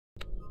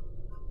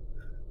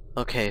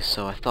Okay,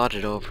 so I thought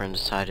it over and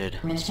decided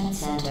Enrichment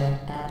Center,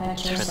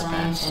 Aperture for the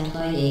Science best.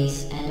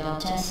 employees and all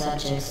test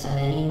subjects of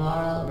any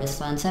moral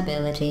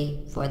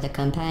responsibility for the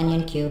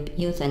companion cube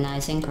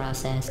euthanizing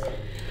process.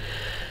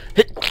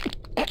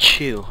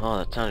 Chew. Oh,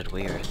 that sounded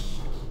weird.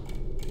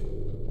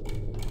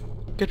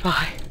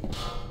 Goodbye,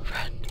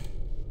 friend.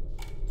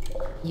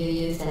 You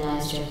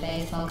euthanized your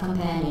faithful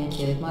companion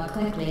cube more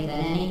quickly than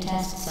any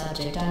test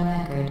subject on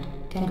record.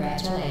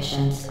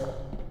 Congratulations.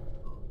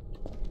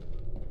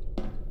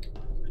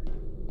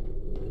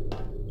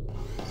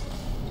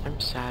 I'm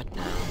sad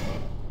now.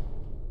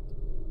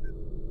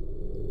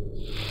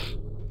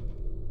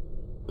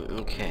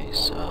 Okay,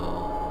 so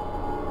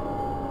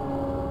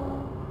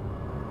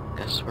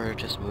guess we're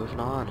just moving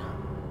on.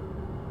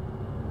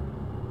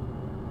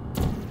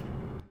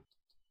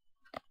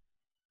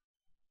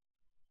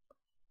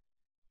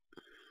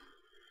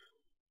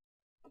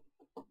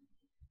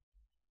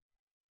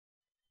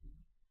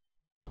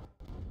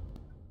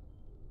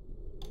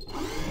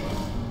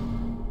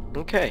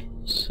 Okay,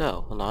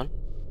 so hold on.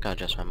 Gotta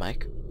adjust my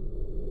mic.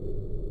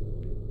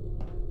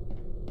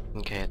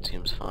 Okay, it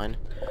seems fine.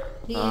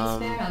 The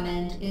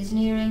experiment is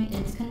nearing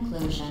its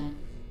conclusion.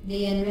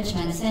 The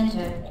Enrichment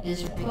Center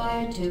is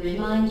required to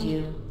remind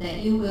you that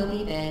you will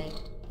be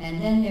baked,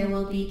 and then there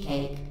will be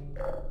cake.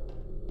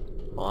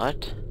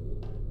 What?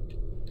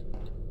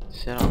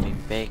 Said I'll be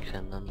baked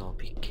and then there'll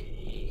be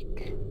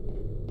cake.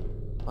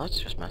 Well, that's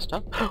just messed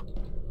up. Oh,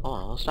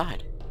 I almost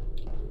died.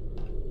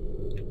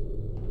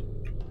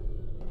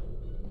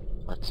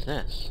 What's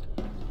this?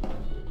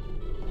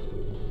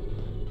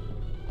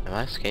 Am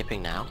I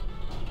escaping now?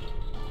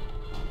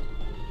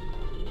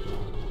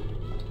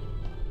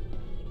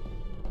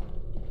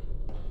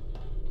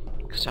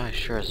 Because I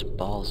sure as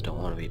balls don't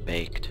want to be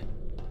baked.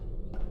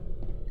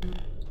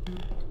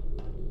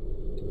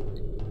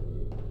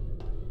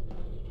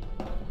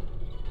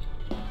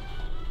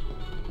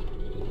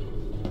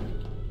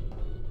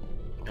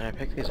 Can I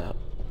pick these up?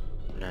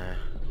 Nah.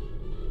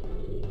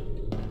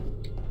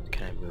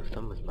 Can I move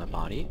them with my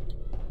body?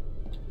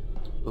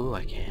 Ooh,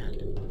 I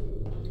can.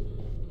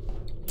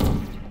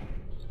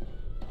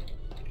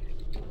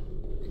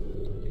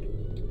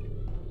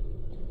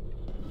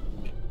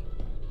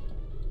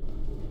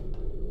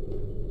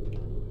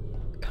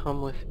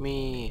 Come with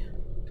me.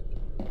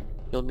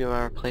 You'll be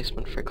my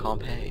replacement for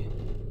Compay.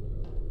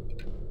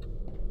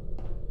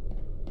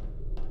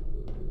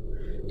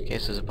 Okay,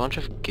 so there's a bunch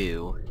of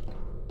goo.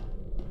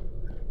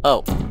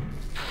 Oh!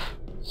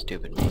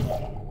 Stupid me.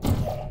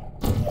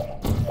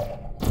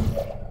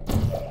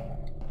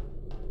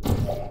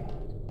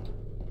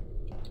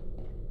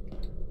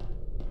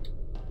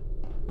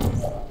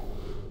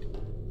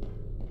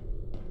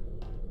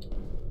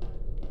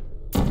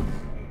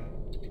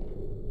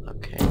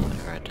 Okay, put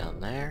it right down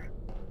there.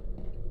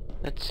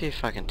 Let's see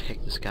if I can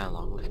take this guy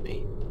along with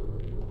me.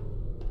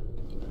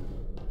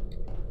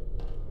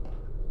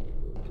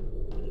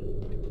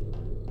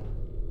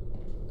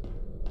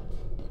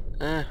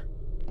 Eh.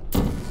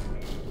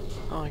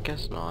 Oh, I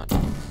guess not.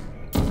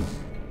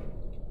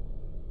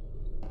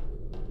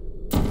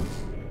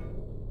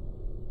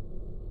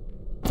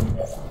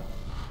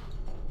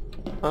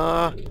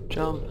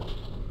 Jump.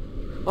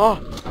 Oh!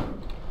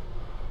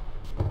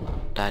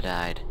 I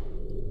died.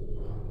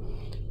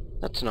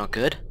 That's not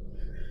good.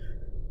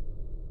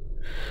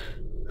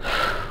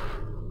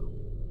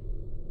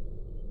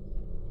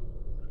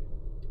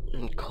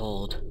 I'm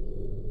cold.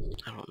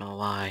 I don't know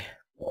why.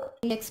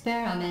 The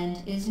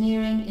experiment is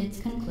nearing its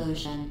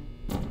conclusion.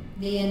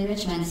 The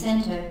Enrichment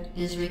Center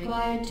is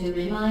required to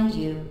remind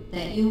you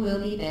that you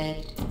will be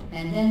baked,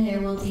 and then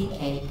there will be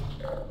cake.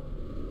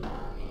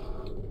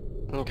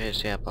 Okay,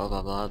 so yeah, blah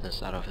blah blah, this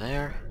that over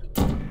there.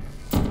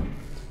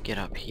 Get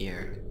up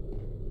here.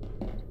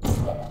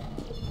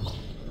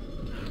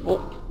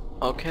 Oh!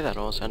 Okay, that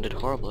almost ended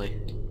horribly.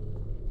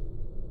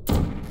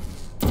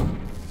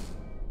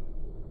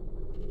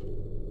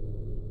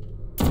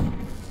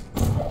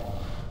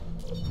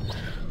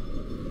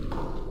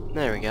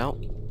 There we go.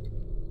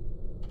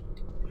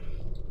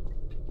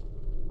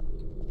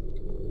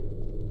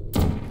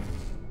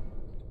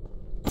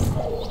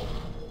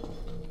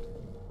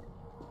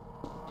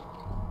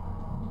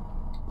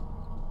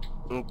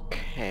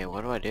 Okay,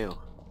 what do I do?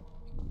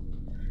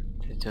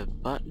 There's a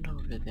button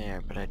over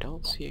there, but I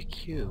don't see a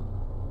cube.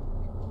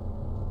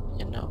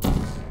 You know,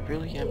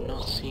 really am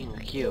not seeing a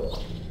cube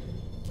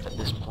at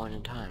this point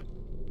in time.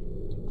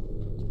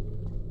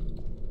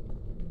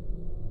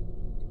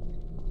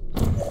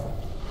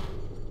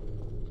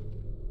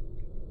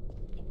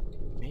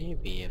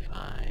 Maybe if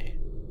I...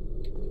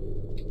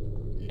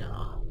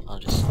 No, I'll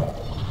just...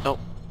 Oh!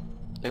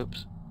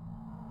 Oops.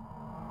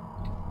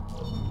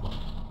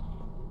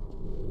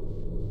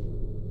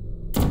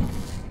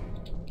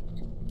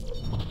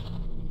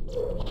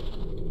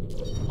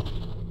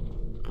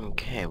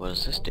 Okay, what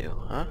does this do,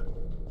 huh?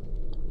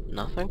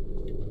 Nothing?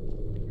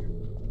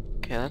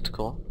 Okay, that's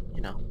cool,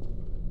 you know.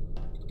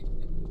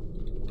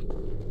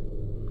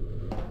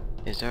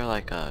 Is there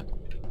like a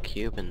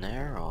cube in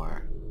there,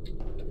 or...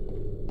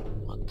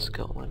 What's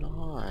going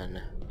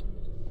on?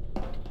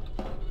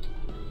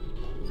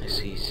 I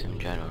see some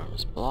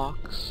ginormous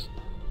blocks.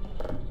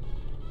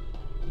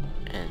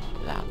 And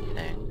that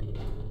thing.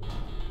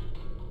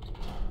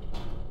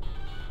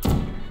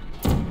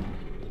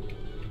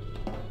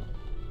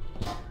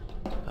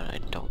 But I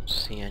don't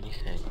see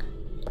anything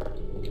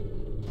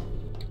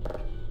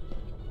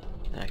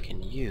that I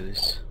can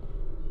use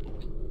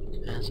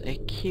as a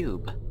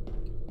cube.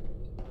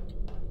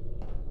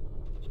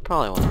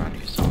 Probably one around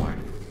here somewhere.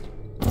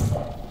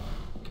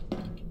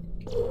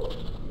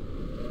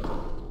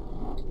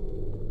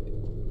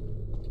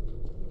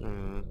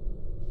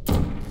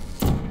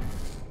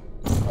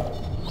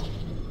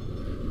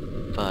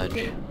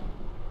 Fudge.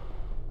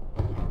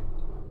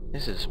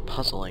 This is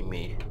puzzling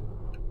me.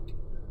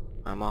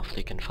 I'm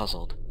awfully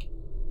confuzzled.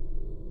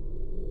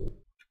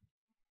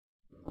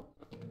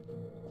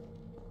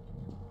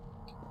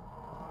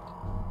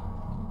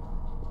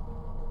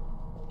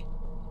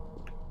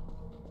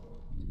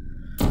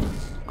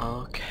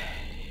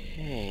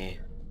 Okay.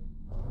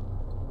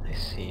 I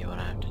see what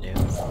I have to do.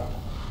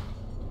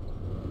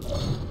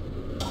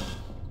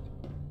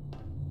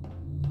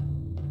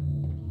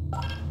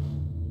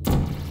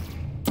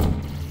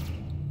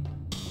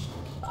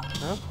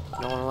 Huh?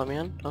 You don't wanna let me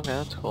in? Okay,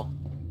 that's cool.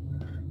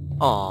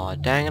 Aw,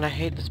 dang it, I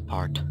hate this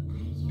part.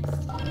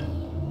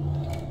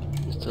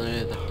 It's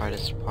literally the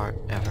hardest part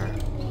ever.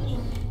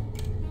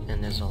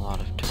 And there's a lot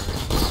of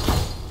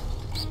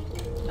turrets.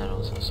 That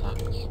also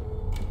sucks.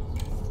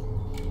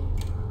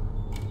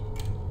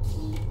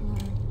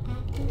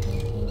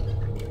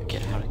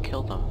 Forget how to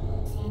kill them.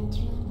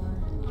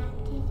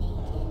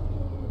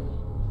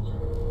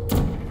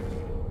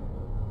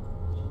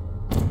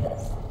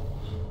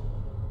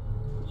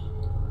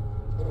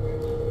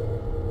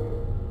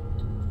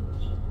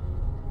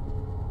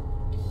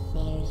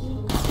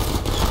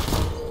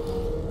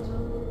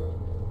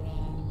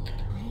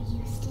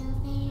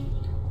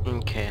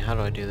 Okay, how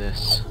do I do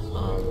this?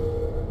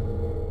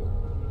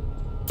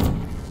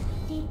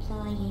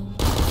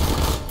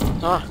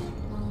 Ah!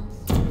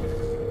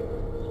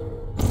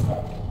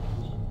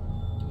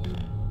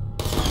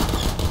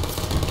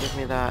 Give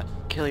me that.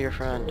 Kill your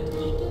friend.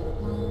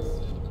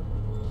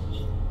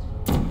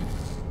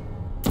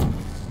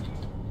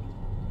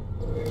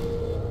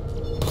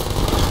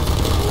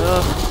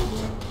 Ugh.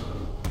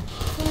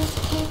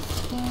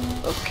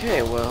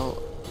 Okay, well...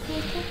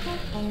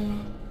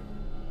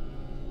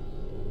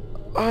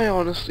 I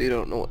honestly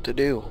don't know what to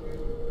do.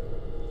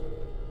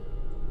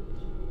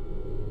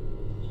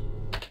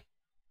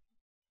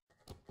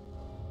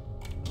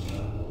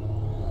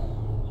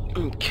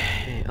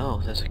 Okay,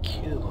 oh, there's a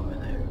cube over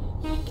there.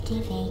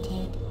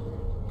 Activated.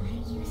 Are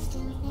you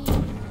still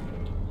there?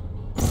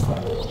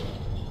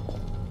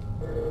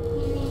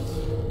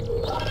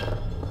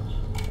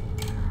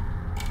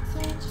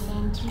 Search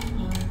center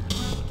mode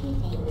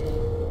activated.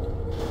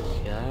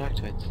 Yeah, that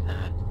activates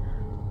that.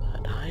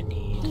 But I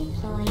need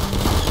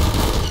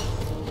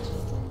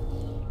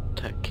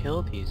to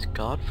kill these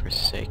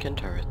godforsaken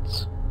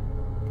turrets.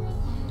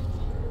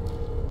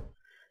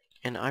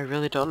 And I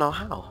really don't know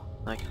how.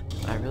 Like,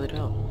 I really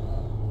don't.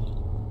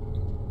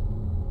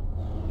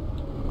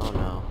 Oh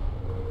no.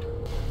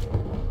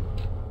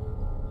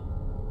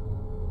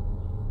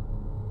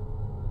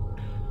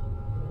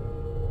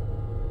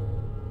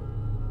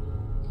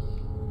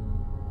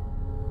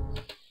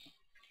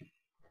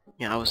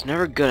 Yeah, I was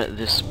never good at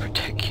this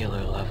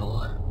particular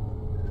level.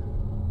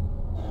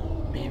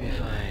 Maybe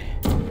if I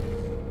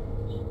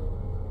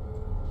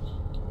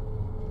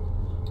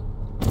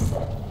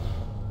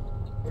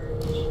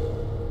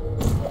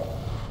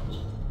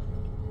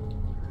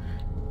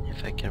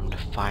get him to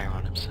fire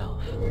on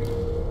himself.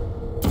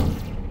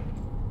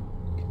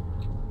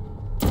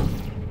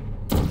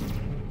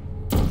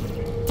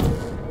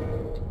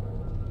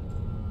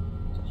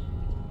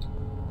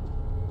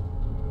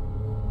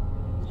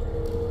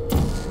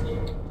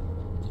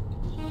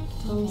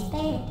 Who's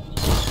there?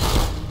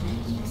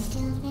 Are you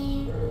still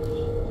there?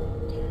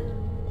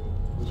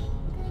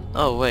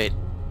 Oh wait,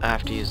 I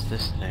have to use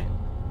this thing.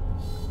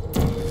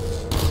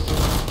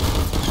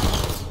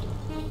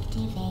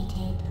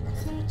 Activated.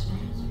 Search.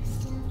 Are you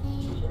still there?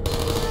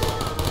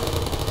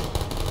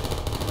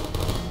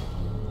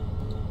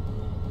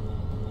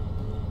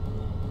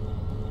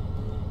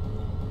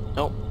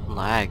 Oh,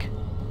 lag.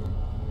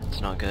 That's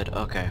not good.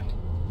 Okay.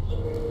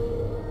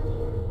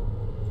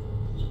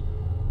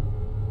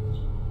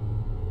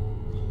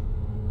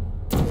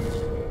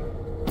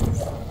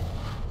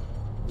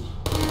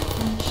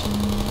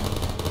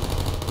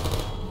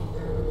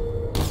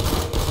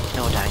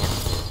 No, dang it.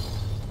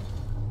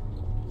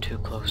 Too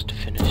close to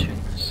finishing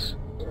this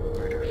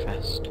murder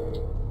fest.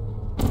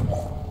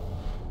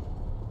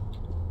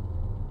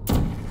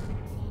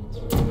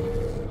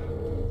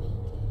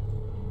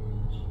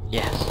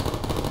 Yes.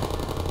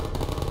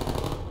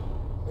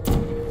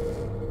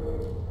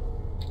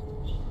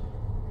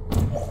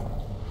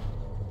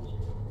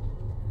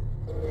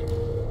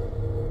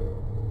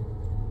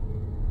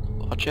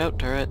 Watch out,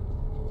 turret.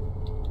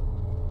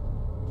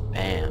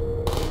 Bam.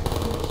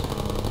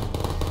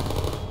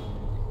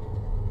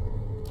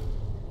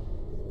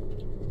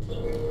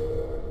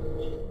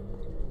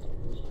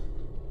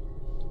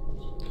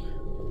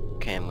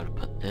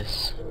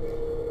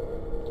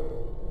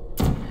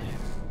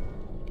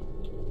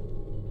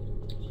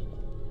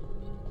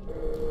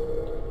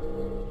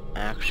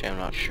 Actually, I'm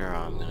not sure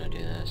how I'm gonna do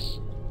this.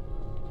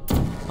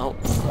 Oh.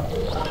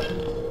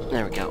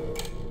 There we go.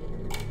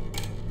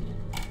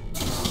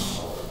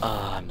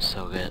 Oh, I'm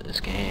so good at this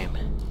game.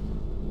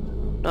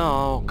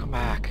 No, come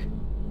back.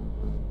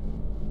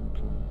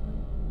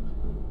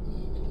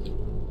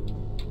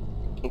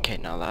 Okay,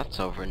 now that's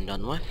over and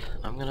done with.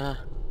 I'm gonna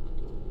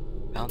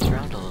bounce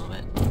around a little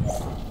bit.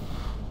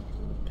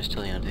 Just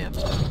till the end of the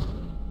episode.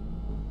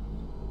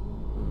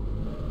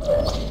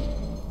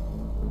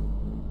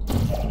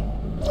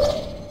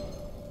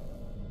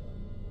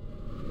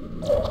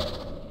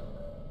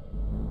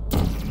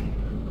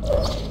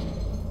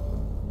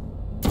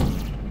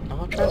 I'm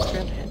gonna try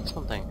to hit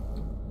something.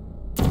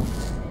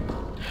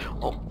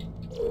 Oh.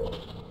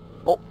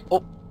 Oh,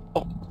 oh,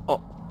 oh,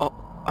 oh, oh.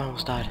 I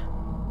almost died.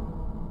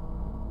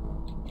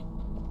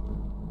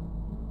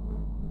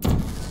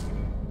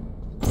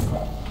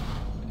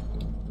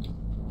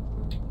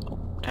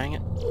 Dang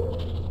it.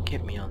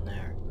 Get me on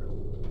there.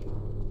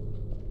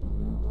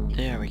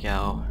 There we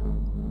go.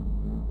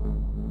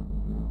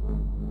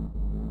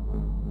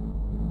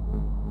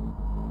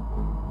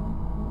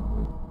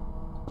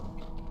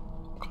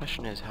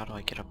 Question is, how do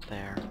I get up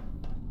there?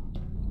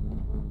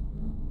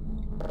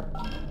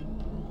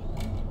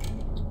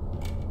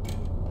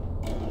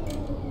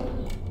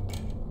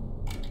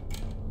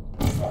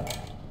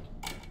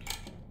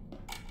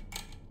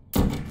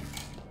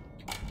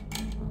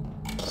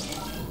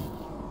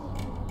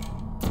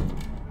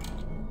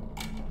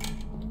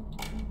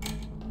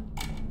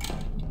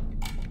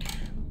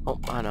 Oh,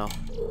 I know. Okay,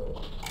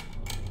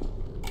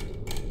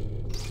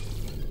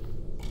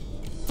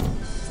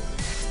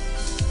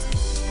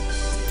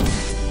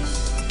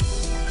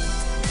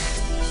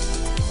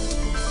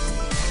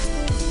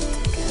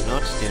 I know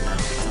what to do now. I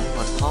don't know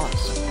what to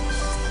pause.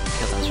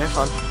 Okay, that was very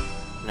fun.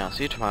 And I'll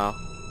see you tomorrow.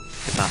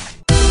 Goodbye.